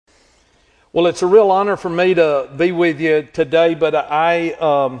Well, it's a real honor for me to be with you today, but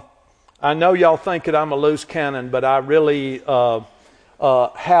I know y'all think that I'm a loose cannon, but I really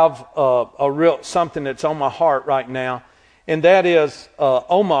have a real something that's on my heart right now, and that is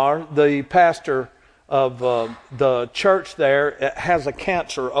Omar, the pastor of the church there, has a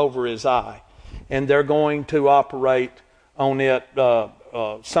cancer over his eye, and they're going to operate on it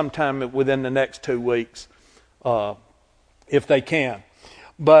sometime within the next 2 weeks, if they can.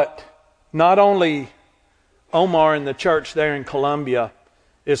 But not only Omar and the church there in Columbia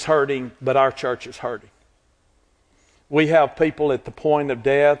is hurting, but our church is hurting. We have people at the point of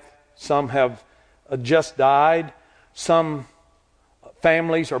death. Some have just died. Some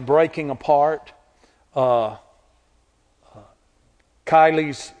families are breaking apart. Kylie's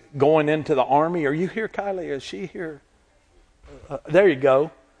going into the Army. Are you here, Kylie? Is she here? There you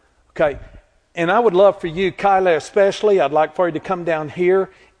go. Okay. And I would love for you, Kylie especially, I'd like for you to come down here.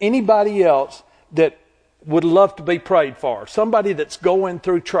 Anybody else that would love to be prayed for. Somebody that's going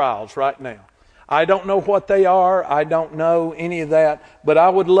through trials right now. I don't know what they are. I don't know any of that. But I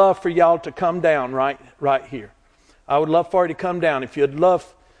would love for y'all to come down right here. I would love for you to come down. If you'd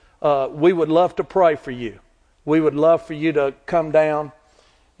love, we would love to pray for you. We would love for you to come down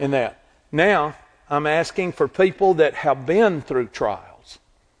in that. Now, I'm asking for people that have been through trials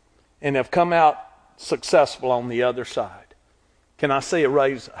and have come out successful on the other side. Can I see a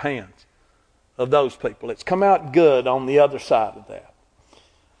raise of hands of those people? It's come out good on the other side of that.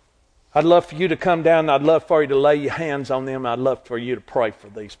 I'd love for you to come down. I'd love for you to lay your hands on them. I'd love for you to pray for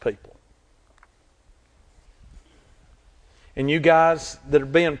these people. And you guys that are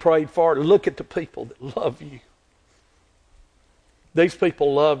being prayed for, look at the people that love you. These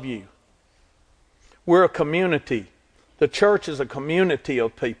people love you. We're a community. The church is a community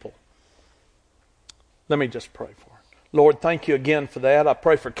of people. Let me just pray for her. Lord, thank you again for that. I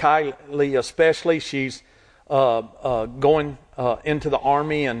pray for Kylie especially. She's going into the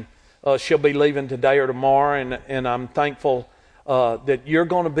Army, and she'll be leaving today or tomorrow, and I'm thankful that you're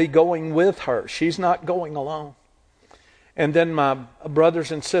going to be going with her. She's not going alone. And then my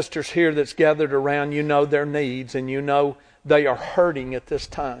brothers and sisters here that's gathered around, you know their needs, and you know they are hurting at this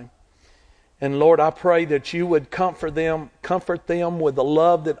time. And Lord, I pray that you would comfort them with the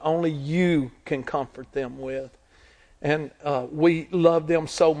love that only you can comfort them with. And we love them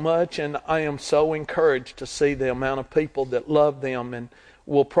so much, and I am so encouraged to see the amount of people that love them and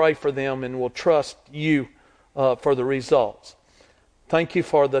will pray for them and will trust you for the results. Thank you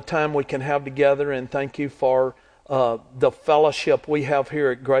for the time we can have together, and thank you for the fellowship we have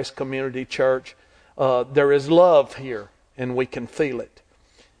here at Grace Community Church. There is love here, and we can feel it.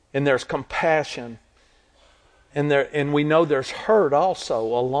 And there's compassion, and we know there's hurt also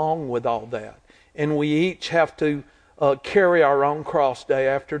along with all that. And we each have to carry our own cross day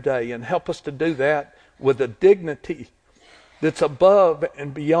after day, and help us to do that with a dignity that's above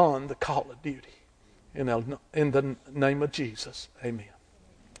and beyond the call of duty. In the name of Jesus, amen.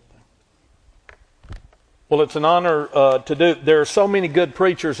 Well, it's an honor to do. There are so many good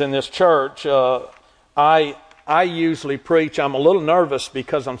preachers in this church. I usually preach. I'm a little nervous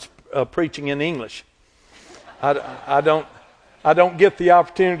because I'm preaching in English. I don't get the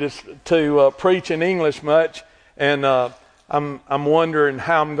opportunity to preach in English much, and I'm wondering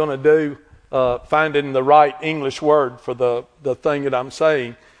how I'm going to do finding the right English word for the thing that I'm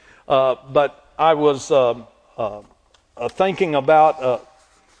saying. But I was thinking about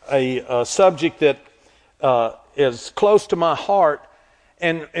a subject that is close to my heart,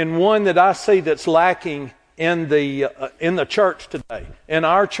 and one that I see that's lacking in the church today. In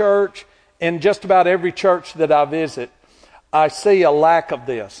our church, in just about every church that I visit, I see a lack of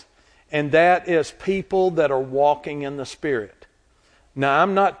this. And that is people that are walking in the Spirit. Now,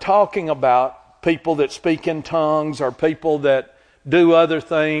 I'm not talking about people that speak in tongues or people that do other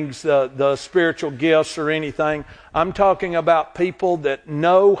things, the spiritual gifts or anything. I'm talking about people that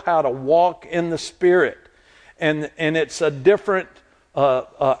know how to walk in the Spirit. And it's a different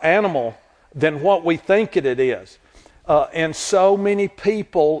animal than what we think it is. And so many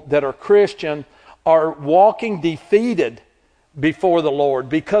people that are Christian are walking defeated before the Lord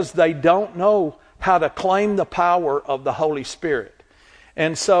because they don't know how to claim the power of the Holy Spirit.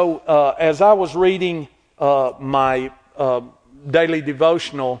 And so as I was reading my daily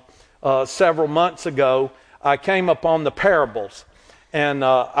devotional several months ago, I came upon the parables. And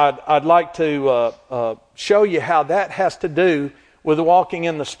I'd like to show you how that has to do with walking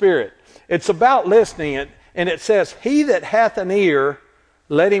in the Spirit. It's about listening, and it says, "He that hath an ear,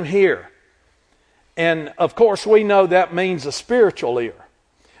 let him hear." And of course, we know that means a spiritual ear.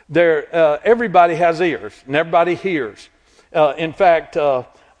 Everybody has ears, and everybody hears. In fact,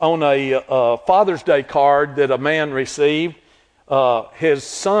 on a Father's Day card that a man received. His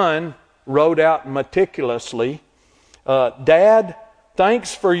son wrote out meticulously, "Dad,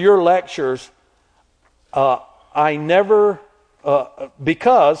 thanks for your lectures.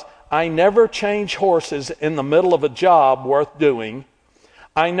 Because I never change horses in the middle of a job worth doing.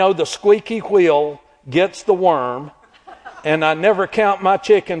 I know the squeaky wheel gets the worm, and I never count my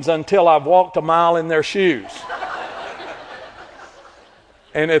chickens until I've walked a mile in their shoes."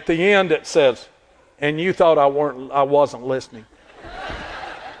 And at the end it says, "And you thought I wasn't listening."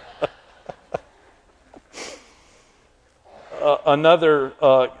 Another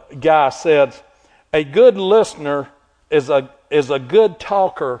guy said, "A good listener is a good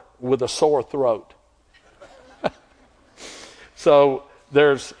talker with a sore throat." So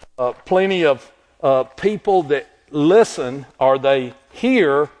there's plenty of people that listen, or they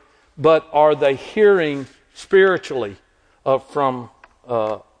hear, but are they hearing spiritually from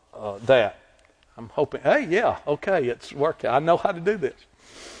that? I'm hoping, hey, yeah, okay, it's working. I know how to do this.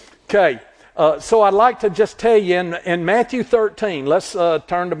 Okay, so I'd like to just tell you in Matthew 13, let's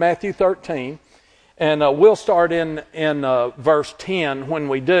turn to Matthew 13, and we'll start in verse 10 when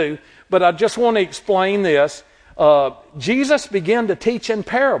we do. But I just want to explain this. Jesus began to teach in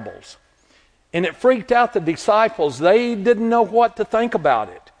parables, and it freaked out the disciples. They didn't know what to think about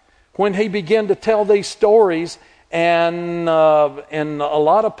it when he began to tell these stories, and a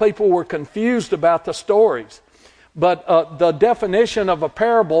lot of people were confused about the stories. But the definition of a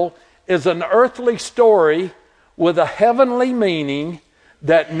parable is an earthly story with a heavenly meaning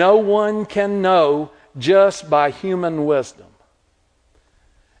that no one can know just by human wisdom.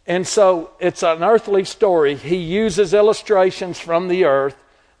 And so it's an earthly story. He uses illustrations from the earth.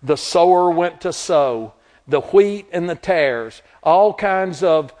 The sower went to sow, the wheat and the tares, all kinds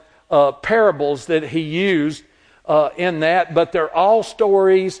of parables that he used in that, but they're all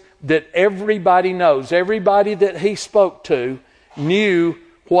stories that everybody knows. Everybody that he spoke to knew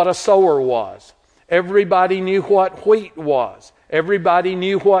what a sower was. Everybody knew what wheat was. Everybody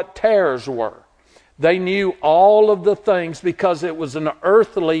knew what tares were. They knew all of the things because it was an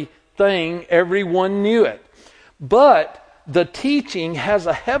earthly thing. Everyone knew it. But the teaching has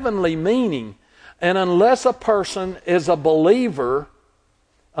a heavenly meaning. And unless a person is a believer,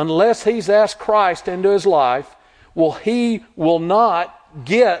 unless he's asked Christ into his life, he will not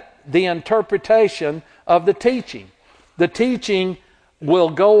get the interpretation of the teaching. The teaching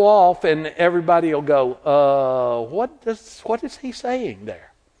will go off and everybody will go, what is he saying there?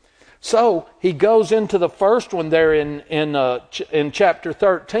 So he goes into the first one there in chapter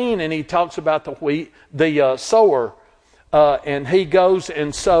 13, and he talks about the sower, and he goes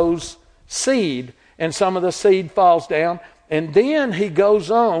and sows seed, and some of the seed falls down, and then he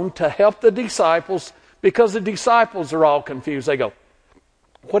goes on to help the disciples, because the disciples are all confused. They go,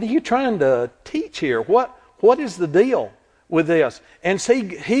 "What are you trying to teach here? What is the deal with this?" And so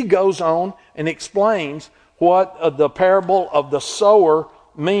he goes on and explains what the parable of the sower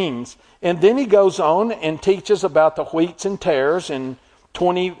means. And then he goes on and teaches about the wheats and tares in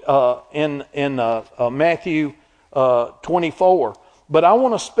Matthew 24. But I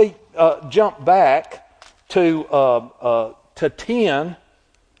want to jump back to 10.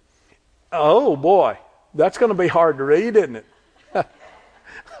 Oh boy, that's going to be hard to read, isn't it?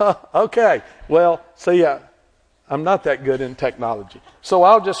 Okay, well, see, I'm not that good in technology, so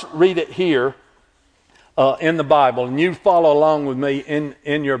I'll just read it here. In the Bible, and you follow along with me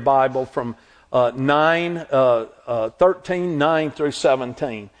in your Bible from 13, 9 through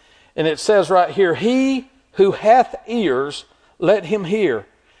 17. And it says right here, "He who hath ears, let him hear.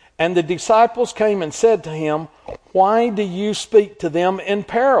 And the disciples came and said to him, Why do you speak to them in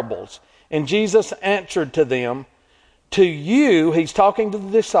parables? And Jesus answered to them, To you," he's talking to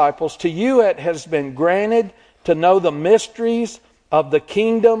the disciples, "to you it has been granted to know the mysteries of the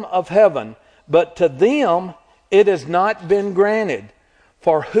kingdom of heaven. But to them it has not been granted.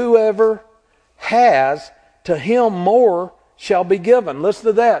 For whoever has, to him more shall be given." Listen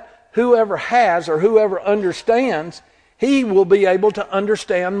to that. Whoever has, or whoever understands, he will be able to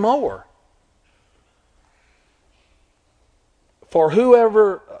understand more. For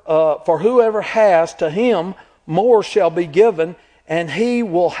whoever has, to him more shall be given, and he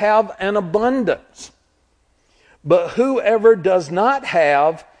will have an abundance. But whoever does not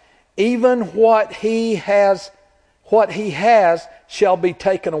have, even what he has shall be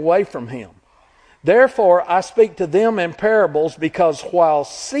taken away from him. Therefore I speak to them in parables, because while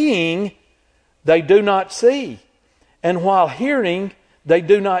seeing they do not see, and while hearing they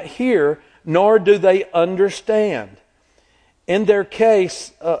do not hear, nor do they understand. In their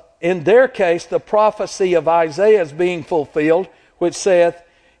case, the prophecy of Isaiah is being fulfilled, which saith,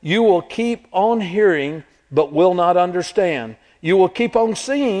 You will keep on hearing, but will not understand. You will keep on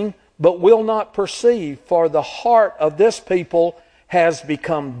seeing, but will not perceive, for the heart of this people has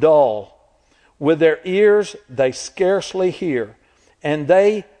become dull. With their ears they scarcely hear, and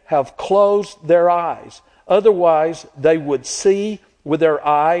they have closed their eyes. Otherwise they would see with their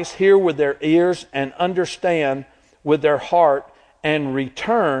eyes, hear with their ears, and understand with their heart, and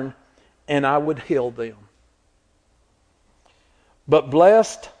return, and I would heal them. But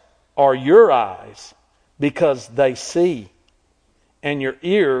blessed are your eyes, because they see, and your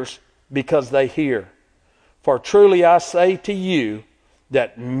ears, because they hear. For truly I say to you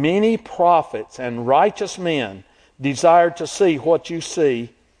that many prophets and righteous men desired to see what you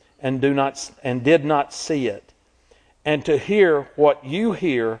see and did not see it, and to hear what you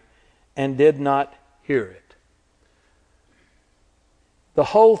hear and did not hear it. The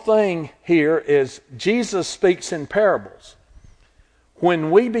whole thing here is Jesus speaks in parables.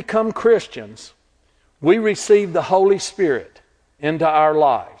 When we become Christians, we receive the Holy Spirit into our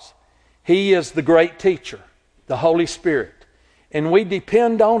lives. He is the great teacher, the Holy Spirit. And we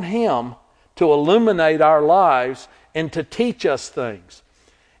depend on Him to illuminate our lives and to teach us things.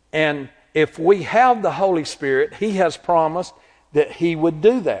 And if we have the Holy Spirit, He has promised that He would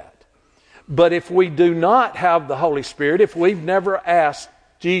do that. But if we do not have the Holy Spirit, if we've never asked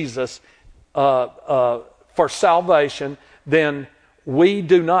Jesus for salvation, then we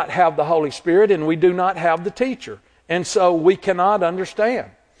do not have the Holy Spirit and we do not have the teacher. And so we cannot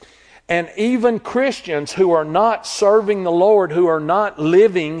understand. And even Christians who are not serving the Lord, who are not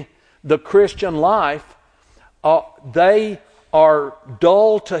living the Christian life, they are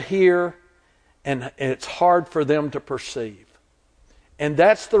dull to hear, and it's hard for them to perceive. And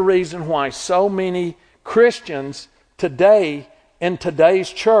that's the reason why so many Christians today in today's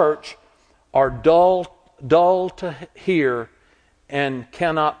church are dull to hear and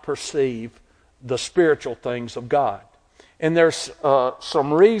cannot perceive the spiritual things of God. And there's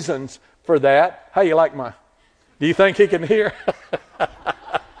some reasons for that. How you like my... Do you think he can hear?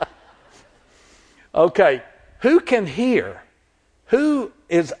 Okay. Who can hear? Who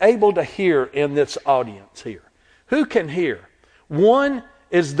is able to hear in this audience here? Who can hear? One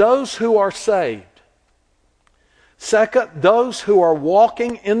is those who are saved. Second, those who are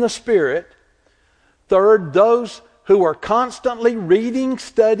walking in the Spirit. Third, those who are constantly reading,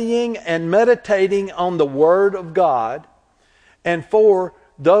 studying, and meditating on the Word of God. And four,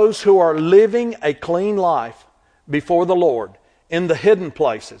 those who are living a clean life before the Lord in the hidden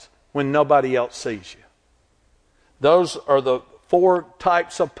places when nobody else sees you. Those are the four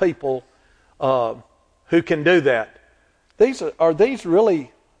types of people who can do that. Are these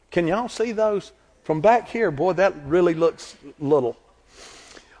really, can y'all see those? From back here, boy, that really looks little.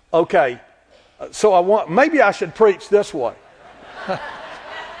 Okay, so maybe I should preach this way.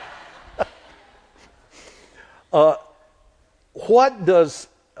 How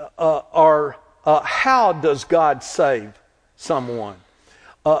does God save someone?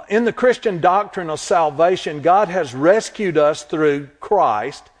 In the Christian doctrine of salvation, God has rescued us through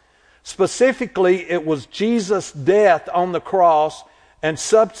Christ. Specifically, it was Jesus' death on the cross and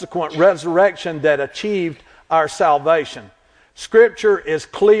subsequent resurrection that achieved our salvation. Scripture is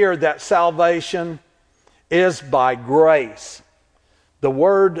clear that salvation is by grace.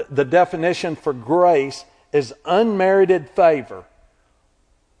 The definition for grace is unmerited favor.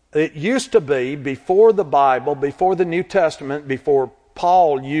 It used to be, before the Bible, before the New Testament, before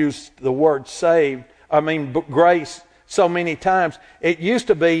Paul used the word grace so many times, it used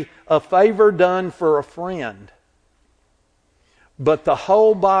to be a favor done for a friend. But the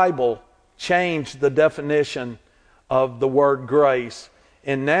whole Bible changed the definition of the word grace,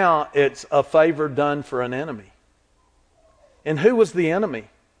 and now it's a favor done for an enemy. And who was the enemy?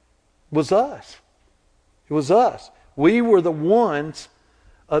 It was us. It was us. We were the ones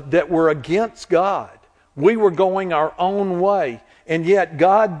that were against God. We were going our own way. And yet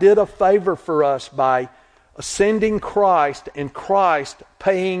God did a favor for us by sending Christ, and Christ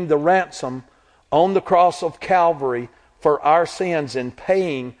paying the ransom on the cross of Calvary for our sins and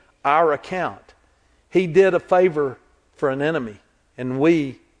paying our account. He did a favor for an enemy, and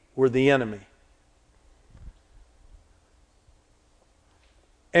we were the enemy.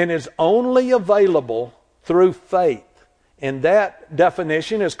 And is only available through faith. And that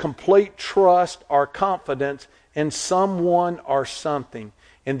definition is complete trust or confidence in someone or something.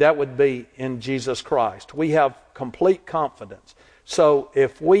 And that would be in Jesus Christ. We have complete confidence. So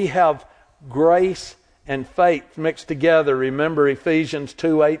if we have grace and faith mixed together, remember Ephesians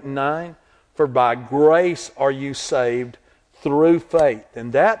 2:8-9? For by grace are you saved through faith.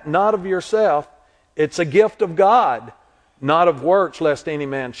 And that not of yourself, it's a gift of God. not of works, lest any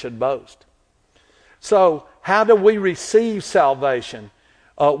man should boast. So, how do we receive salvation?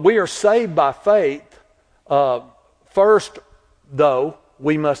 We are saved by faith. First, though,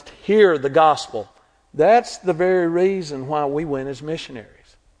 we must hear the gospel. That's the very reason why we went as missionaries.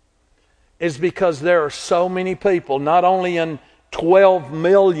 Is because there are so many people, not only in 12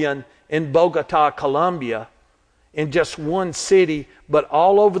 million in Bogota, Colombia, in just one city, but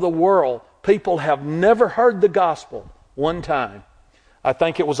all over the world, people have never heard the gospel one time. I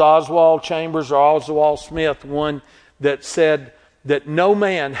think it was Oswald Chambers or Oswald Smith, one that said that no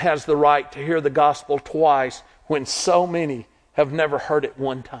man has the right to hear the gospel twice when so many have never heard it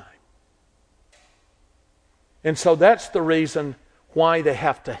one time. And so that's the reason why they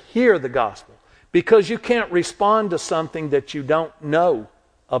have to hear the gospel. Because you can't respond to something that you don't know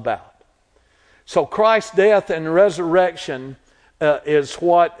about. So Christ's death and resurrection is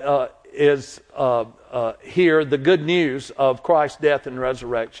what is here, the good news of Christ's death and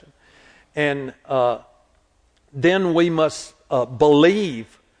resurrection. And then we must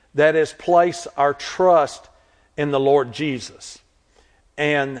believe, that is, place our trust in the Lord Jesus.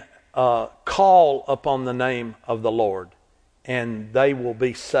 And call upon the name of the Lord. And they will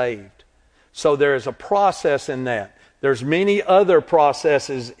be saved. So there is a process in that. There's many other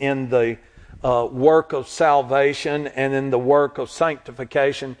processes in the work of salvation and in the work of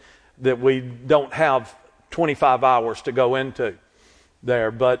sanctification that we don't have 25 hours to go into there.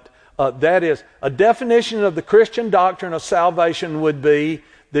 But that is, a definition of the Christian doctrine of salvation would be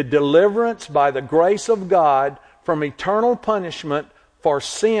the deliverance by the grace of God from eternal punishment for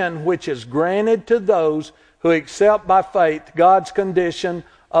sin which is granted to those who accept by faith God's condition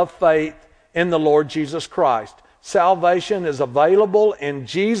of faith in the Lord Jesus Christ. Salvation is available in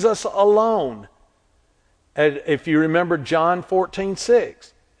Jesus alone. And if you remember John 14:6,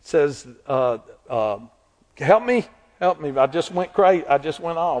 it says, help me. I just went crazy. I just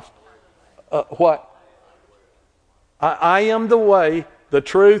went off. What? I am the way, the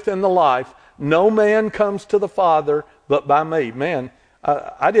truth, and the life. No man comes to the Father but by me. Man,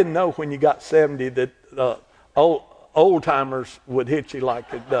 I didn't know when you got 70 that old timers would hit you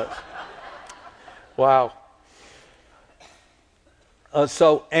like it does. Wow.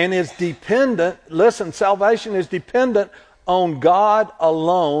 And is dependent, listen, salvation is dependent on God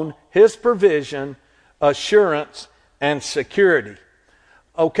alone, His provision, assurance, and security.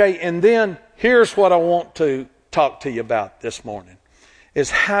 Okay, and then here's what I want to talk to you about this morning, is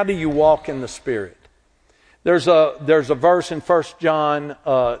how do you walk in the Spirit? There's a verse in 1 Corinthians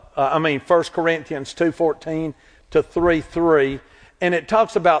 2:14 to 3:3, and it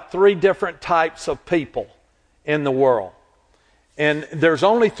talks about 3 different types of people in the world. And there's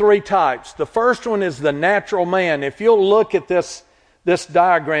only 3 types. The first one is the natural man. If you'll look at this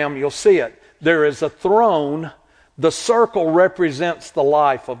diagram, you'll see it. There is a throne. The circle represents the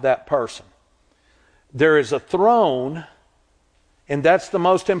life of that person. There is a throne, and that's the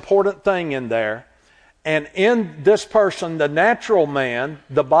most important thing in there. And in this person, the natural man,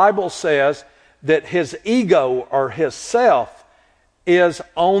 the Bible says that his ego or his self is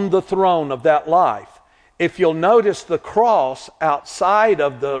on the throne of that life. If you'll notice the cross outside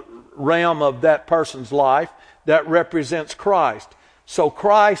of the realm of that person's life, that represents Christ. So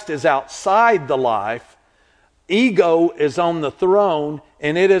Christ is outside the life. Ego is on the throne,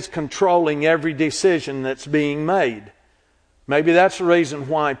 and it is controlling every decision that's being made. Maybe that's the reason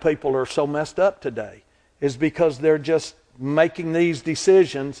why people are so messed up today, is because they're just making these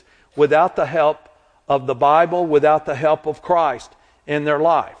decisions without the help of the Bible, without the help of Christ in their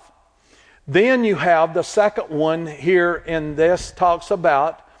life. Then you have the second one here in this, talks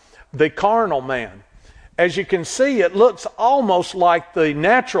about the carnal man. As you can see, it looks almost like the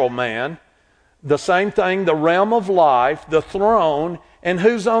natural man. The same thing, the realm of life, the throne. And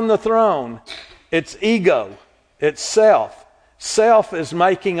who's on the throne? It's ego. It's self. Self is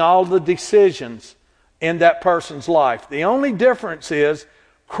making all the decisions in that person's life. The only difference is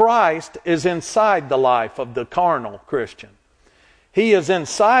Christ is inside the life of the carnal Christian. He is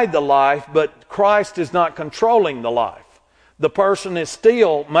inside the life, but Christ is not controlling the life. The person is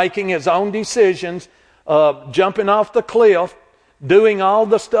still making his own decisions, jumping off the cliff, doing all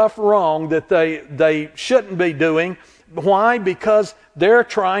the stuff wrong that they shouldn't be doing. Why? Because they're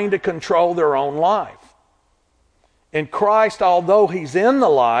trying to control their own life. And Christ, although He's in the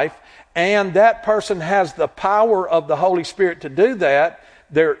life, and that person has the power of the Holy Spirit to do that,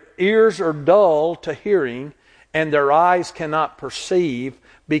 their ears are dull to hearing, and their eyes cannot perceive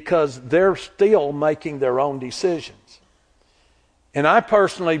because they're still making their own decisions. And I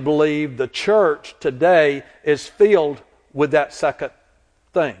personally believe the church today is filled with that second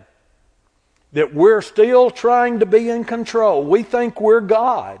thing. that we're still trying to be in control. We think we're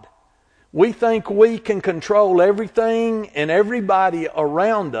God. We think we can control everything and everybody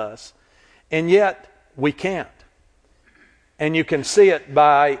around us, and yet we can't. And you can see it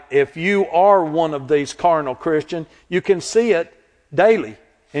by, if you are one of these carnal Christians, you can see it daily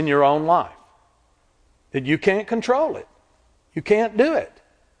in your own life. That you can't control it. You can't do it.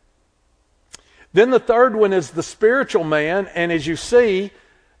 Then the third one is the spiritual man, and as you see,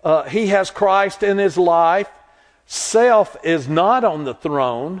 he has Christ in his life. Self is not on the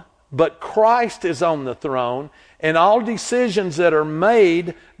throne, but Christ is on the throne, and all decisions that are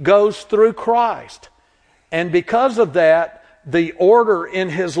made goes through Christ. And because of that, the order in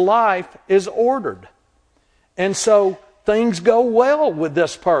his life is ordered. And so things go well with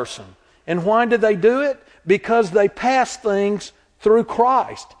this person. And why do they do it? Because they pass things through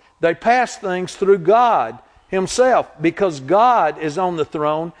Christ. They pass things through God himself. Because God is on the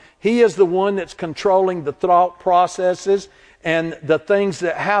throne. He is the one that's controlling the thought processes and the things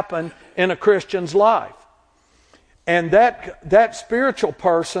that happen in a Christian's life. And that spiritual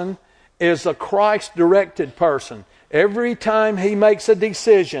person is a Christ-directed person. Every time he makes a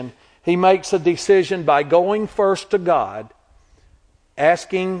decision by going first to God,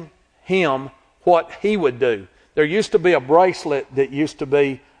 asking Him what He would do. There used to be a bracelet that used to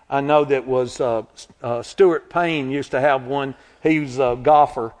be, I know that was Stuart Payne used to have one. He was a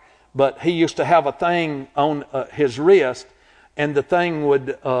golfer, but he used to have a thing on his wrist, and the thing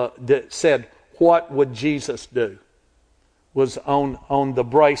that said, "What would Jesus do?" was on the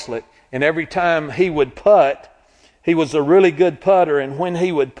bracelet. And every time he would putt, he was a really good putter, and when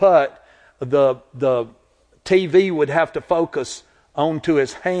he would putt, the TV would have to focus onto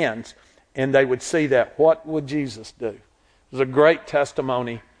his hands, and they would see that. What would Jesus do? It was a great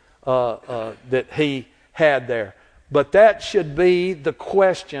testimony that he had there. But that should be the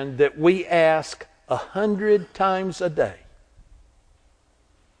question that we ask 100 times a day.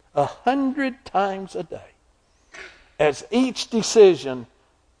 100 times a day. As each decision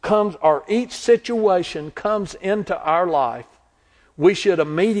comes, or each situation comes into our life, we should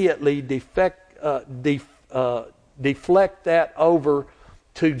immediately deflect that over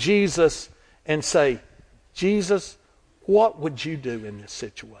to Jesus and say, "Jesus, what would you do in this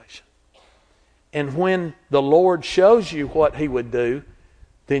situation?" And when the Lord shows you what He would do,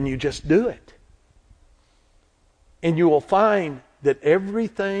 then you just do it. And you will find that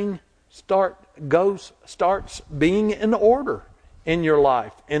everything starts being in order in your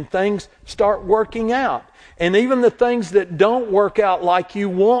life, and things start working out. And even the things that don't work out like you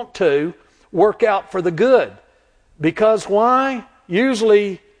want to work out for the good. Because why?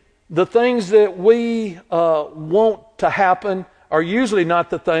 Usually the things that we want to happen are usually not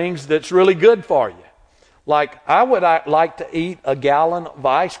the things that's really good for you. Like, I would like to eat a gallon of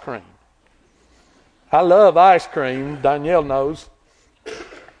ice cream. I love ice cream, Danielle knows.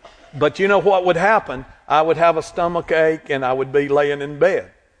 But you know what would happen? I would have a stomach ache and I would be laying in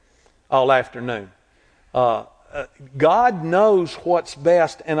bed all afternoon. God knows what's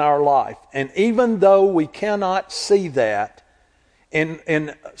best in our life. And even though we cannot see that,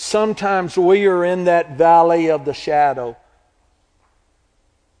 and sometimes we are in that valley of the shadow.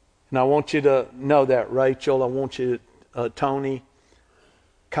 And I want you to know that, Rachel. I want you to, Tony,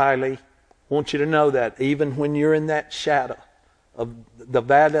 Kylie, I want you to know that even when you're in that shadow of the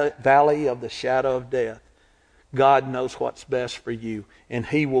valley of the shadow of death, God knows what's best for you, and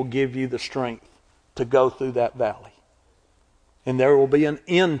He will give you the strength to go through that valley. And there will be an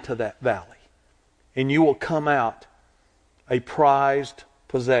end to that valley, and you will come out a prized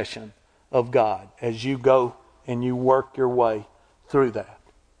possession of God as you go and you work your way through that.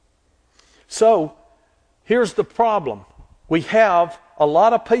 So, here's the problem. We have a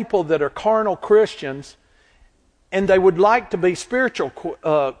lot of people that are carnal Christians, and they would like to be spiritual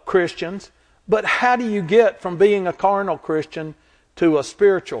Christians, but how do you get from being a carnal Christian to a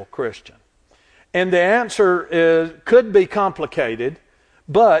spiritual Christian? And the answer could be complicated,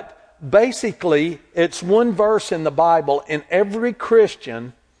 but basically it's one verse in the Bible, and every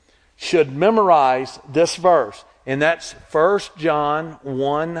Christian should memorize this verse. And that's 1 John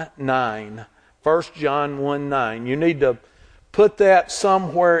 1:9. 1 John 1:9. You need to put that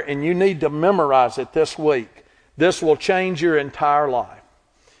somewhere, and you need to memorize it this week. This will change your entire life.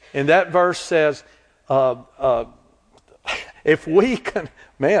 And that verse says, if we can,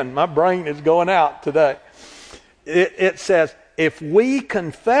 man, my brain is going out today. It says, if we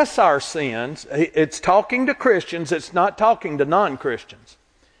confess our sins, it's talking to Christians, it's not talking to non-Christians.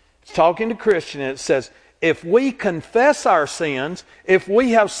 It's talking to Christians, and it says, if we confess our sins, if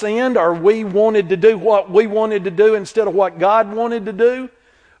we have sinned or we wanted to do what we wanted to do instead of what God wanted to do,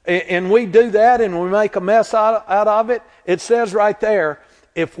 And we do that and we make a mess out of it. It says right there,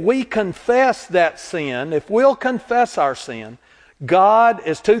 if we confess that sin, if we'll confess our sin, God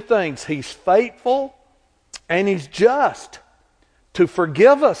is two things. He's faithful and He's just to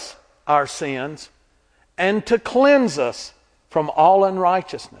forgive us our sins and to cleanse us from all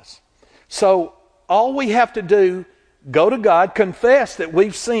unrighteousness. So all we have to do, go to God, confess that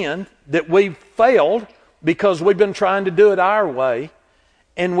we've sinned, that we've failed because we've been trying to do it our way,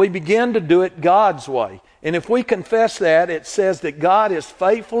 and we begin to do it God's way. And if we confess that, it says that God is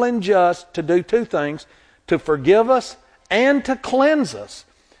faithful and just to do two things, to forgive us and to cleanse us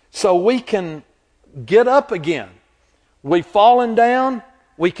so we can get up again. We've fallen down,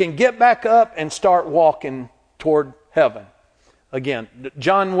 we can get back up and start walking toward heaven again.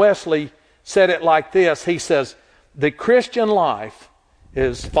 John Wesley said it like this. He says, the Christian life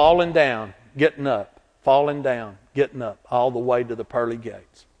is falling down, getting up, falling down, getting up, all the way to the pearly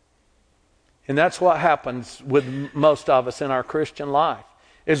gates. And that's what happens with most of us in our Christian life,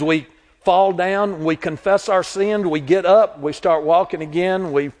 is we fall down, we confess our sin, we get up, we start walking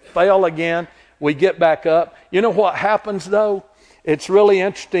again, we fail again, we get back up. You know what happens though? It's really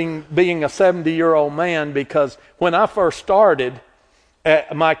interesting being a 70-year-old man, because when I first started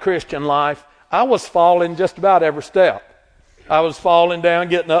my Christian life, I was falling just about every step. I was falling down,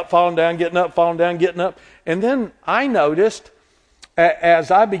 getting up, falling down, getting up, falling down, getting up. And then I noticed, as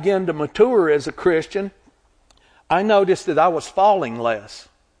I began to mature as a Christian, I noticed that I was falling less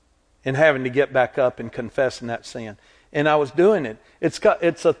and having to get back up and confessing that sin. And I was doing it.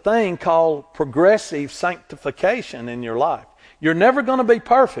 It's a thing called progressive sanctification in your life. You're never going to be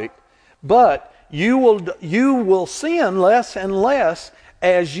perfect, but you will sin less and less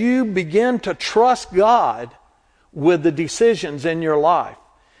as you begin to trust God with the decisions in your life.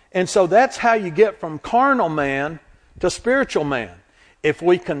 And so that's how you get from carnal man to spiritual man. If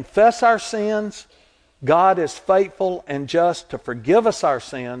we confess our sins, God is faithful and just to forgive us our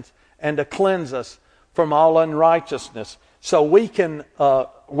sins and to cleanse us from all unrighteousness. So we can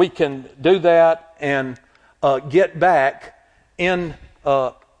do that and get back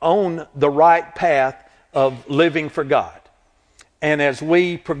on the right path of living for God. And as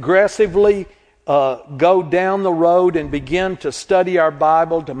we progressively go down the road and begin to study our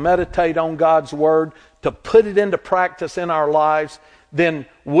Bible, to meditate on God's Word, to put it into practice in our lives, then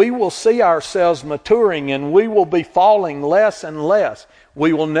we will see ourselves maturing and we will be falling less and less.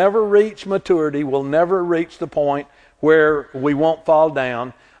 We will never reach maturity. We'll never reach the point where we won't fall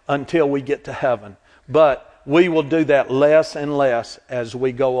down until we get to heaven. But we will do that less and less as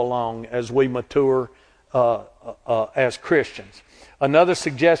we go along, as we mature as Christians. Another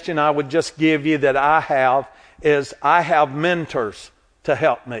suggestion I would just give you that I have is I have mentors to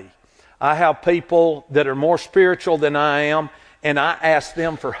help me. I have people that are more spiritual than I am, and I ask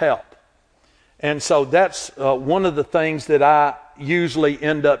them for help. And so that's one of the things that I usually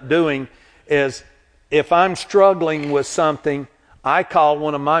end up doing is if I'm struggling with something, I call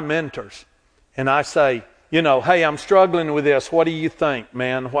one of my mentors and I say, hey, I'm struggling with this. What do you think,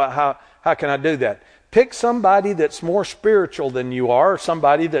 man? How can I do that? Pick somebody that's more spiritual than you are, or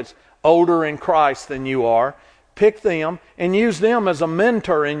somebody that's older in Christ than you are. Pick them and use them as a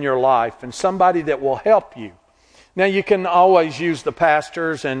mentor in your life and somebody that will help you. Now, you can always use the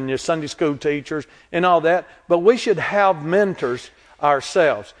pastors and your Sunday school teachers and all that, but we should have mentors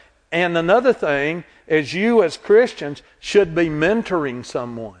ourselves. And another thing is you as Christians should be mentoring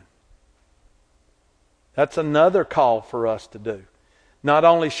someone. That's another call for us to do. Not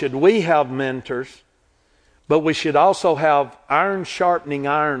only should we have mentors, but we should also have iron sharpening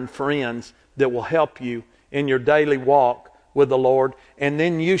iron friends that will help you in your daily walk with the Lord. And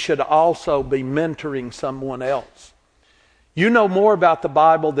then you should also be mentoring someone else. You know more about the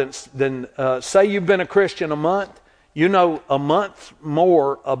Bible than say you've been a Christian a month. You know a month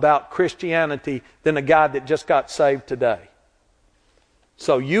more about Christianity than a guy that just got saved today.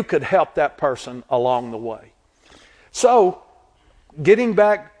 So you could help that person along the way. So, getting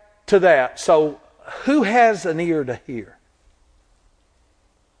back to that, so who has an ear to hear?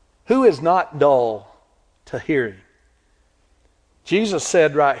 Who is not dull to hearing? Jesus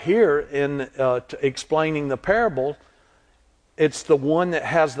said right here in explaining the parable, it's the one that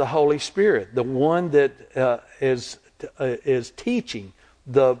has the Holy Spirit, the one that is teaching.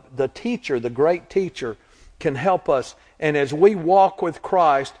 The teacher, the great teacher, can help us. And as we walk with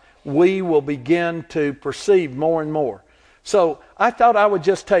Christ, we will begin to perceive more and more. So I thought I would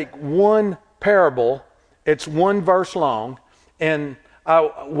just take one parable. It's one verse long, and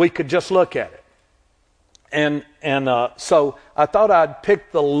we could just look at it. And so I thought I'd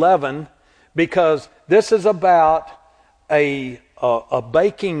pick the leaven because this is about a a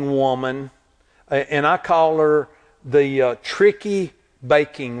baking woman, and I call her the tricky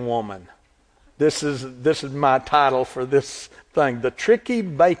baking woman. This is my title for this thing, the tricky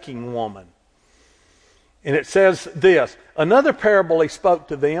baking woman. And it says this, another parable he spoke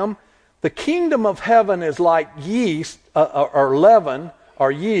to them, the kingdom of heaven is like yeast, or leaven,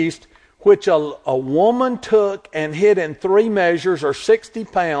 or yeast, which a woman took and hid in 3 measures, or 60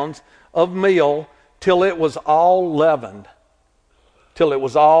 pounds of meal, till it was all leavened, till it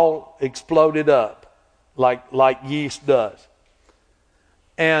was all exploded up, like yeast does.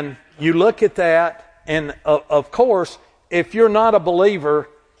 And you look at that, and of course, if you're not a believer,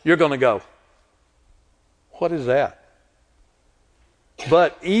 you're going to go, what is that?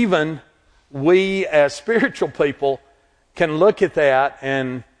 But even we as spiritual people can look at that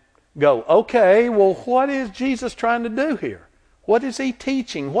and go, okay, well, what is Jesus trying to do here? What is he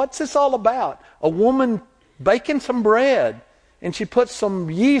teaching? What's this all about? A woman baking some bread, and she puts some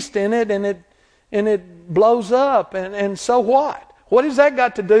yeast in it, and it blows up, and so what? What has that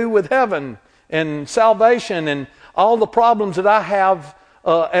got to do with heaven and salvation and all the problems that I have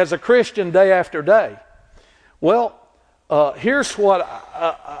as a Christian day after day? Well, here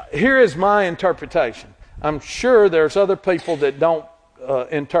is my interpretation. I'm sure there's other people that don't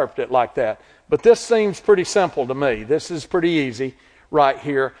interpret it like that. But this seems pretty simple to me. This is pretty easy right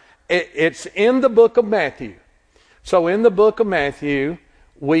here. It's in the book of Matthew. So in the book of Matthew,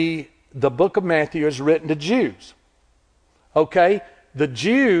 the book of Matthew is written to Jews. Okay? The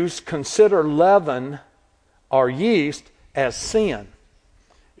Jews consider leaven or yeast as sin.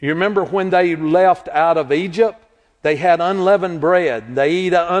 You remember when they left out of Egypt? They had unleavened bread. They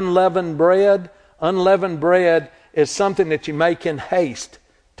eat unleavened bread. Unleavened bread is something that you make in haste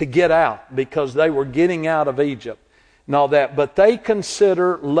to get out, because they were getting out of Egypt and all that. But they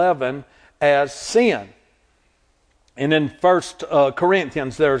consider leaven as sin. And in 1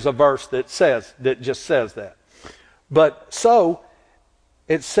 Corinthians, there's a verse that just says that. But so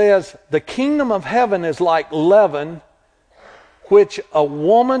it says, the kingdom of heaven is like leaven, which a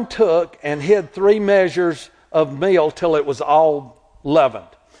woman took and hid 3 measures of meal till it was all leavened.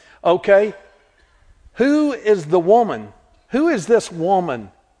 Okay? Who is the woman? Who is this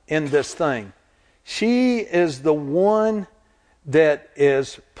woman in this thing? She is the one that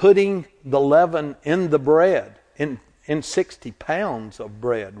is putting the leaven in the bread, in 60 pounds of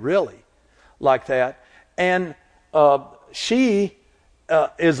bread, really, like that. And she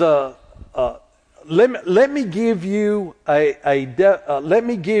is a. Let me give you let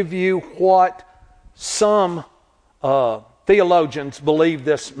me give you what some theologians believe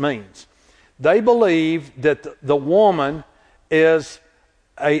this means. They believe that the woman is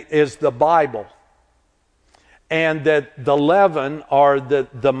the Bible, and that the leaven, or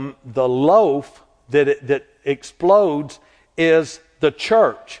the loaf that explodes, is the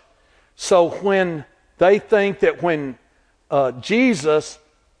church. So when they think that when Jesus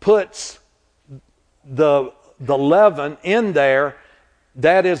puts the leaven in there,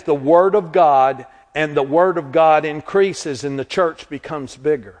 that is the Word of God, and the Word of God increases and the church becomes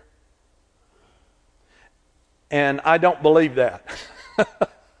bigger. And I don't believe that.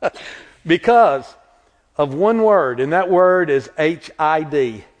 Because of one word, and that word is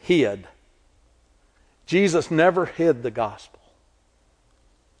H-I-D, hid. Jesus never hid the gospel.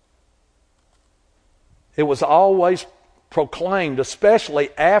 It was always proclaimed, especially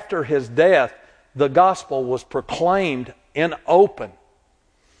after his death. The gospel was proclaimed in open.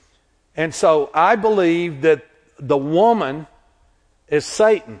 And so I believe that the woman is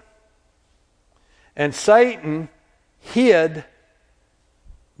Satan. And Satan hid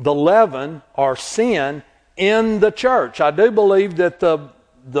the leaven or sin in the church. I do believe that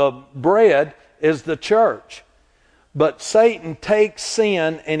the bread is the church. But Satan takes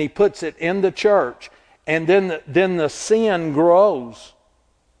sin and he puts it in the church. And then the sin grows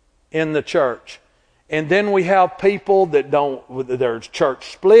in the church. And then we have people that there's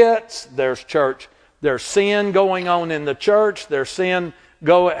church splits, there's sin going on in the church, there's sin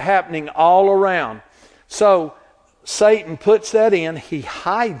happening all around. So Satan puts that in, he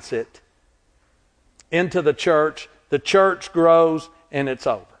hides it into the church grows, and it's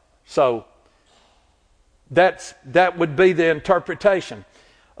over. So that would be the interpretation.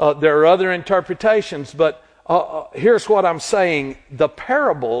 There are other interpretations, but here's what I'm saying. The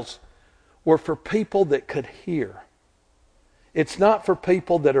parables were for people that could hear. It's not for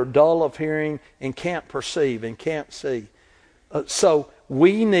people that are dull of hearing and can't perceive and can't see. So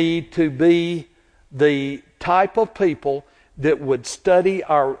we need to be the type of people that would study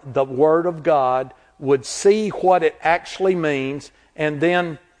the Word of God, would see what it actually means, and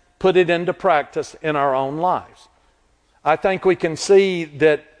then put it into practice in our own lives. I think we can see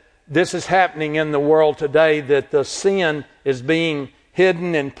that this is happening in the world today, that the sin is being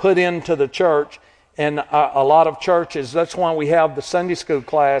hidden and put into the church. And a lot of churches, that's why we have the Sunday school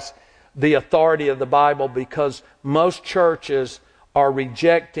class, the authority of the Bible, because most churches are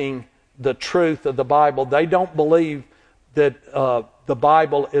rejecting the truth of the Bible. They don't believe that the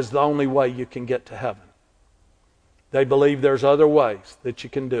Bible is the only way you can get to heaven. They believe there's other ways that you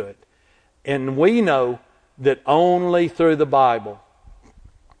can do it. And we know that only through the Bible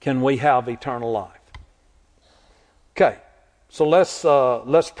can we have eternal life. Okay, so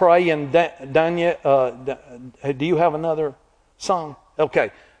let's pray. And Danielle, do you have another song?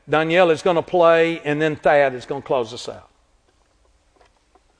 Okay, Danielle is going to play, and then Thad is going to close us out.